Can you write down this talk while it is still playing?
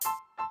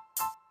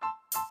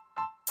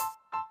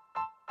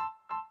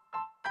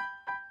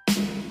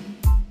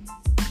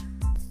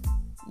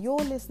You're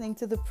listening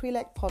to the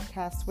Prelec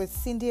podcast with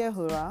Cindy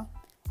Ahura.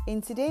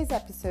 In today's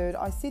episode,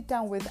 I sit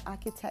down with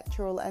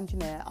architectural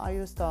engineer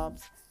Ayo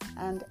Stubbs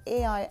and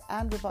AI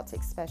and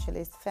robotics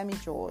specialist Femi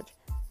George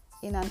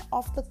in an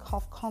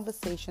off-the-cuff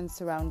conversation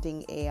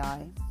surrounding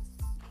AI.